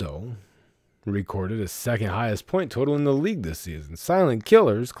also recorded his second highest point total in the league this season. Silent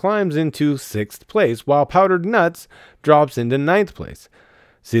Killers climbs into 6th place, while Powdered Nuts drops into 9th place.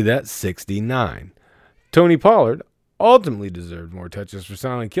 See, that's 69. Tony Pollard ultimately deserved more touches for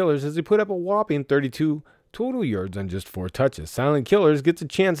Silent Killers as he put up a whopping 32 total yards on just 4 touches. Silent Killers gets a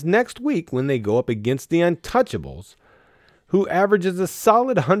chance next week when they go up against the Untouchables, who averages a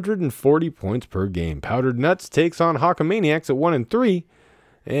solid 140 points per game. Powdered Nuts takes on Hawkamaniacs at 1-3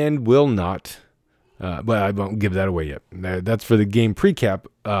 and will not, but I won't give that away yet. That's for the game precap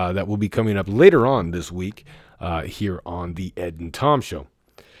that will be coming up later on this week here on the Ed and Tom Show.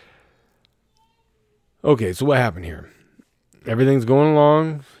 Okay, so what happened here? Everything's going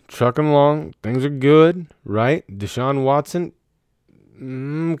along, trucking along. Things are good, right? Deshaun Watson,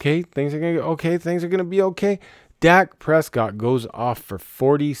 okay, things are going to be okay. Dak Prescott goes off for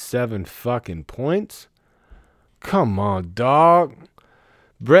 47 fucking points. Come on, dog.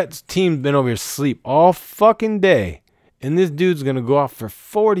 Brett's team's been over here asleep all fucking day, and this dude's going to go off for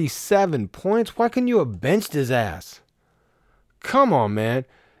 47 points? Why couldn't you have benched his ass? Come on, man.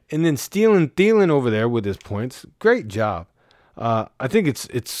 And then stealing Thielen over there with his points. Great job. I think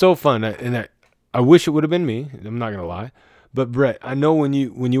it's so fun, and I wish it would have been me. I'm not going to lie. But, Brett, I know when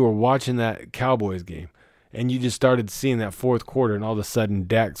you were watching that Cowboys game, and you just started seeing that fourth quarter, and all of a sudden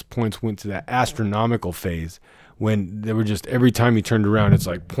Dak's points went to that astronomical phase when they were just, every time he turned around, it's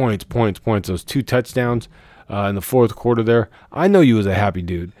like points. Those 2 touchdowns in the fourth quarter there. I know you was a happy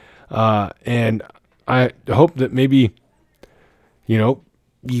dude. And I hope that maybe,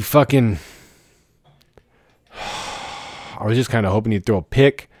 you fucking, I was just kind of hoping he'd throw a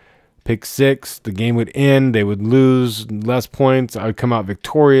pick 6, the game would end, they would lose less points, I would come out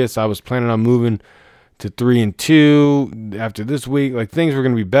victorious. I was planning on moving to 3-2 after this week. Like, things were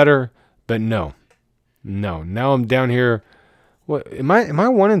going to be better, but no. Now I'm down here. What am I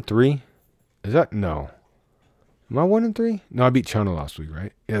 1-3? Is that no? Am I 1-3? No, I beat China last week,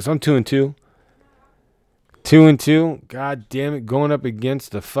 right? Yes, I'm 2-2. 2-2. God damn it, going up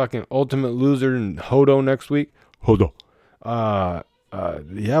against the fucking ultimate loser in Hodo next week. Hodo.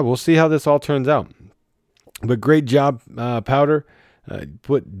 Yeah, we'll see how this all turns out. But great job, Powder.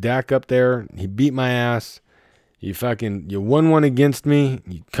 Put Dak up there. He beat my ass. You won one against me,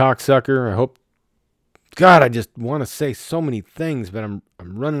 you cocksucker. God, I just want to say so many things, but I'm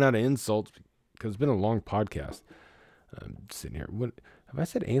running out of insults because it's been a long podcast. I'm sitting here. What have I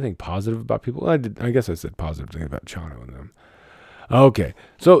said anything positive about people? I guess I said positive things about Chano and them. Okay,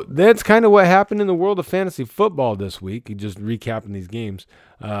 so that's kind of what happened in the world of fantasy football this week. Just recapping these games.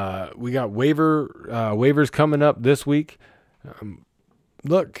 We got waivers coming up this week.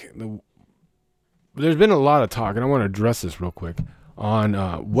 Look, there's been a lot of talk, and I want to address this real quick on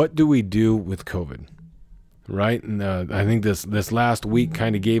what do we do with COVID, right? And I think this last week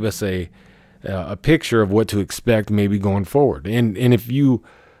kind of gave us a picture of what to expect maybe going forward. And if you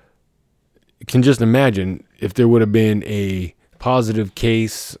can just imagine if there would have been a positive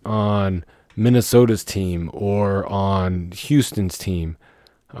case on Minnesota's team or on Houston's team,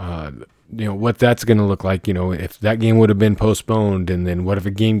 what that's going to look like, if that game would have been postponed, and then what if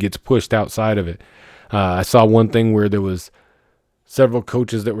a game gets pushed outside of it? I saw one thing where there was several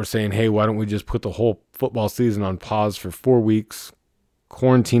coaches that were saying, hey, why don't we just put the whole football season on pause for 4 weeks,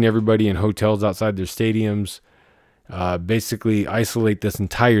 quarantine everybody in hotels outside their stadiums, basically isolate this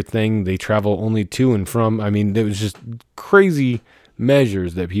entire thing. They travel only to and from. I mean, there was just crazy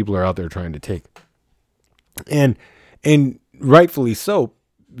measures that people are out there trying to take. And rightfully so.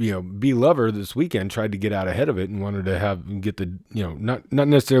 B. Lover this weekend tried to get out ahead of it and wanted to get the, not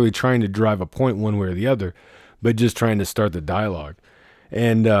necessarily trying to drive a point one way or the other, but just trying to start the dialogue.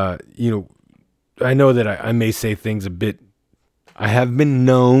 And, I know that I may say things a bit, I have been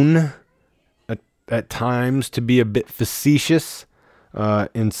known at times to be a bit facetious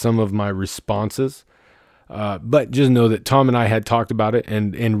in some of my responses. But just know that Tom and I had talked about it,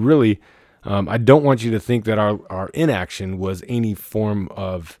 and really, I don't want you to think that our inaction was any form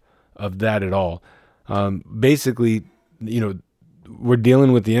of that at all. Basically, we're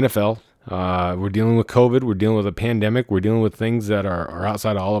dealing with the NFL. We're dealing with COVID. We're dealing with a pandemic. We're dealing with things that are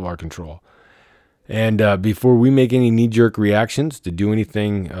outside of all of our control. And before we make any knee-jerk reactions to do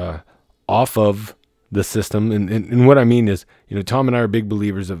anything off of the system, and what I mean is, Tom and I are big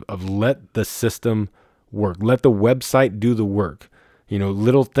believers of let the system work. Let the website do the work.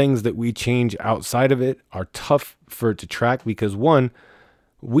 Little things that we change outside of it are tough for it to track because, one,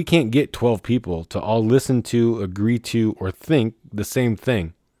 we can't get 12 people to all listen to, agree to, or think the same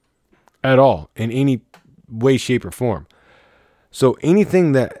thing at all in any way, shape, or form. So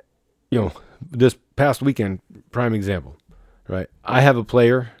anything that, this past weekend, prime example, right? I have a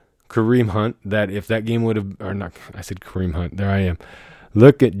player, Kareem Hunt, that if that game would have, or not, I said Kareem Hunt, there I am.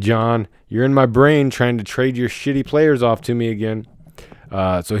 Look at John, you're in my brain trying to trade your shitty players off to me again.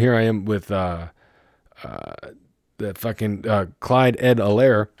 So here I am with the fucking Clyde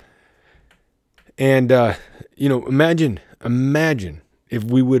Ed-Alaire. And, imagine if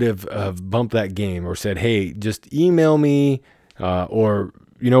we would have bumped that game or said, hey, just email me, or,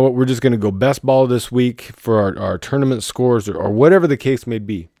 we're just going to go best ball this week for our tournament scores or whatever the case may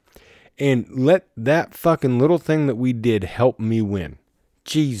be. And let that fucking little thing that we did help me win.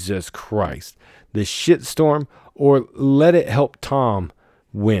 Jesus Christ. The shitstorm, or let it help Tom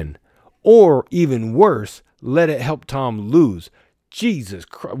win. Or even worse, let it help Tom lose. Jesus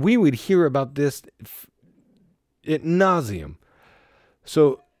Christ. We would hear about this ad nauseum.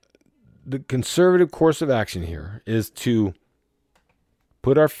 So the conservative course of action here is to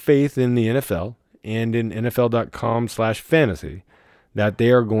put our faith in the NFL and in NFL.com/fantasy that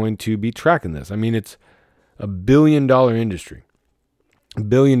they are going to be tracking this. I mean, it's a $1 billion industry. $1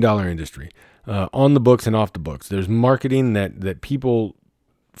 billion industry. On the books and off the books. There's marketing that people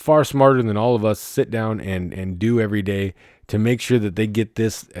far smarter than all of us sit down and do every day to make sure that they get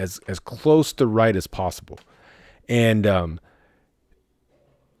this as close to right as possible. And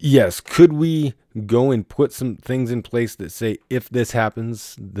yes, could we go and put some things in place that say, if this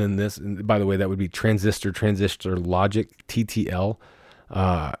happens, then this, and by the way, that would be transistor logic, TTL,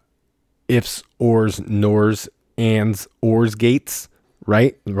 ifs, ors, nors, ands, ors, gates,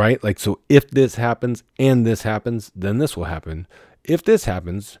 right? Like, so if this happens and this happens, then this will happen. If this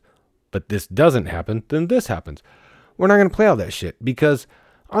happens, but this doesn't happen, then this happens. We're not going to play all that shit because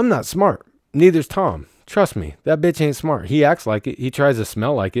I'm not smart. Neither's Tom. Trust me, that bitch ain't smart. He acts like it. He tries to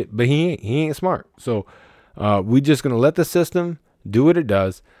smell like it, but he ain't smart. So we just going to let the system do what it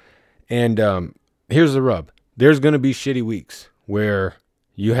does. And here's the rub. There's going to be shitty weeks where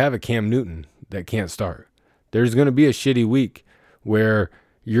you have a Cam Newton that can't start. There's going to be a shitty week where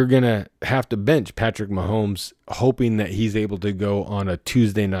you're going to have to bench Patrick Mahomes hoping that he's able to go on a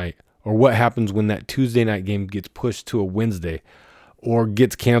Tuesday night. Or what happens when that Tuesday night game gets pushed to a Wednesday or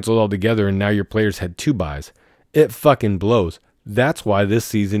gets canceled altogether and now your players had 2 buys. It fucking blows. That's why this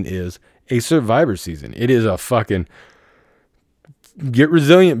season is a survivor season. It is a fucking get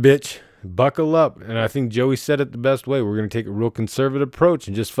resilient, bitch. Buckle up. And I think Joey said it the best way. We're going to take a real conservative approach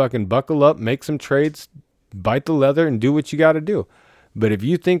and just fucking buckle up, make some trades, bite the leather, and do what you got to do. But if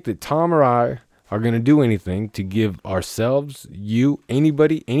you think that Tom or I are going to do anything to give ourselves, you,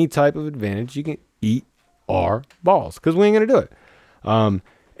 anybody, any type of advantage, you can eat our balls, because we ain't going to do it.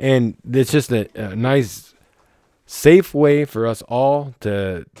 And it's just a nice, safe way for us all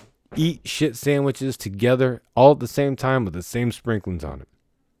to eat shit sandwiches together all at the same time with the same sprinklings on it.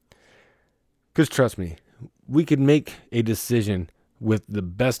 Because trust me, we could make a decision with the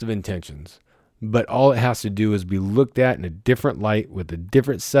best of intentions, but all it has to do is be looked at in a different light with a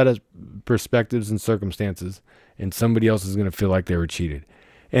different set of perspectives and circumstances, and somebody else is going to feel like they were cheated.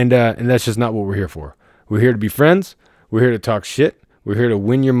 And that's just not what we're here for. We're here to be friends. We're here to talk shit. We're here to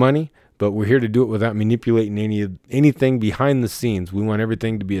win your money, but we're here to do it without manipulating anything behind the scenes. We want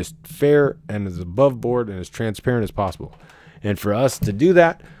everything to be as fair and as above board and as transparent as possible. And for us to do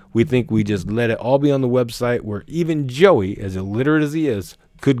that, we think we just let it all be on the website, where even Joey, as illiterate as he is,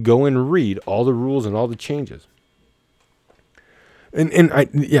 could go and read all the rules and all the changes.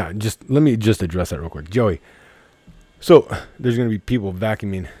 Let me just address that real quick. Joey, so there's going to be people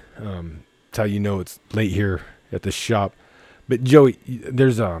vacuuming. That's how you know it's late here at the shop. But Joey,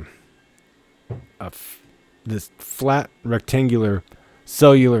 there's this flat rectangular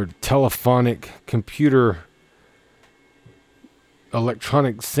cellular telephonic computer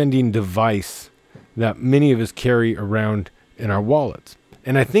electronic sending device that many of us carry around in our wallets.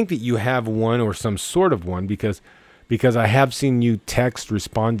 And I think that you have one, or some sort of one, because I have seen you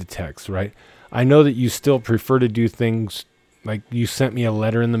respond to text, right? I know that you still prefer to do things like you sent me a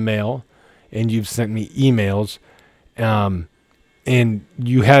letter in the mail, and you've sent me emails, and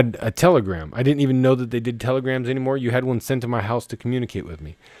you had a telegram. I didn't even know that they did telegrams anymore. You had one sent to my house to communicate with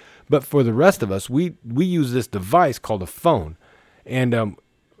me. But for the rest of us, we use this device called a phone. And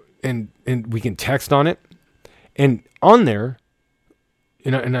we can text on it, and on there,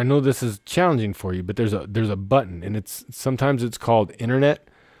 and I know this is challenging for you, but there's a button, and sometimes it's called internet,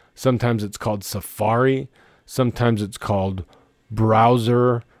 sometimes it's called Safari, sometimes it's called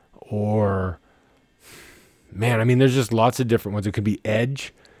browser, or there's just lots of different ones. It could be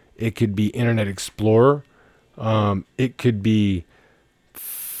Edge, it could be Internet Explorer, it could be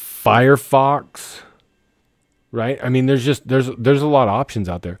Firefox. Right? There's a lot of options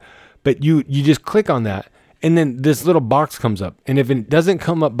out there, but you just click on that, and then this little box comes up. And if it doesn't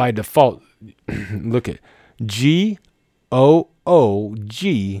come up by default, look at google.com.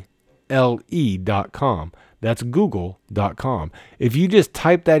 That's google.com. If you just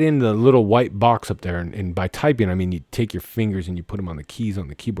type that in the little white box up there, and by typing, you take your fingers and you put them on the keys on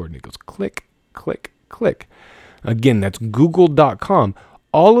the keyboard, and it goes click, click, click. Again, that's google.com.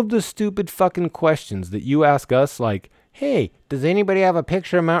 All of the stupid fucking questions that you ask us, like, hey, does anybody have a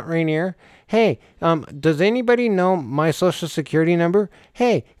picture of Mount Rainier? Hey, does anybody know my social security number?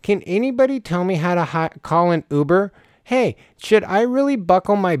 Hey, can anybody tell me how to call an Uber? Hey, should I really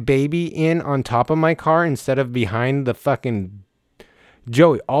buckle my baby in on top of my car instead of behind the fucking...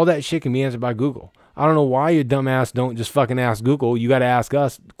 Joey, all that shit can be answered by Google. I don't know why you dumbass don't just fucking ask Google. You got to ask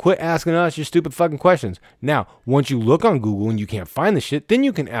us. Quit asking us your stupid fucking questions. Now, once you look on Google and you can't find the shit, then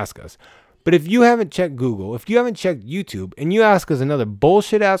you can ask us. But if you haven't checked Google, if you haven't checked YouTube, and you ask us another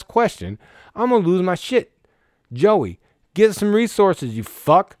bullshit ass question, I'm going to lose my shit. Joey, get some resources, you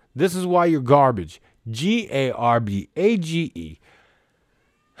fuck. This is why you're garbage. Garbage.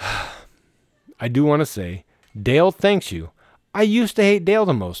 I do want to say, Dale thanks you. I used to hate Dale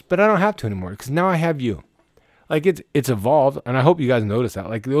the most, but I don't have to anymore, because now I have you. Like, it's evolved, and I hope you guys notice that.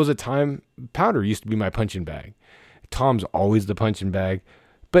 Like, there was a time Powder used to be my punching bag. Tom's always the punching bag.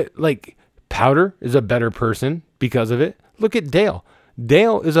 But, like, Powder is a better person because of it. Look at Dale.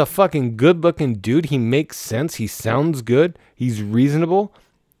 Dale is a fucking good-looking dude. He makes sense. He sounds good. He's reasonable.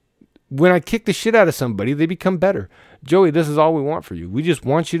 When I kick the shit out of somebody, they become better. Joey, this is all we want for you. We just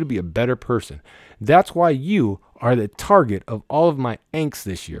want you to be a better person. That's why you are the target of all of my angst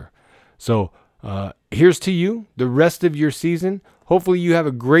this year. So here's to you, the rest of your season. Hopefully you have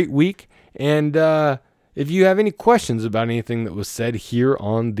a great week. And if you have any questions about anything that was said here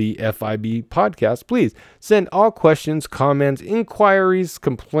on the FIB podcast, please send all questions, comments, inquiries,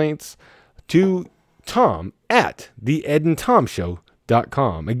 complaints to Tom at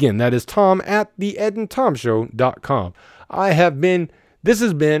theedandtomshow.com. Again, that is Tom at theedandtomshow.com. This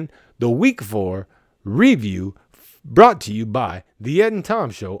has been the Week 4 review, brought to you by The Ed and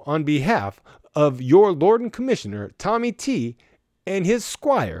Tom Show on behalf of your Lord and Commissioner, Tommy T, and his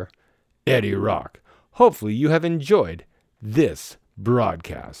squire, Eddie Rock. Hopefully you have enjoyed this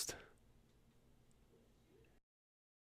broadcast.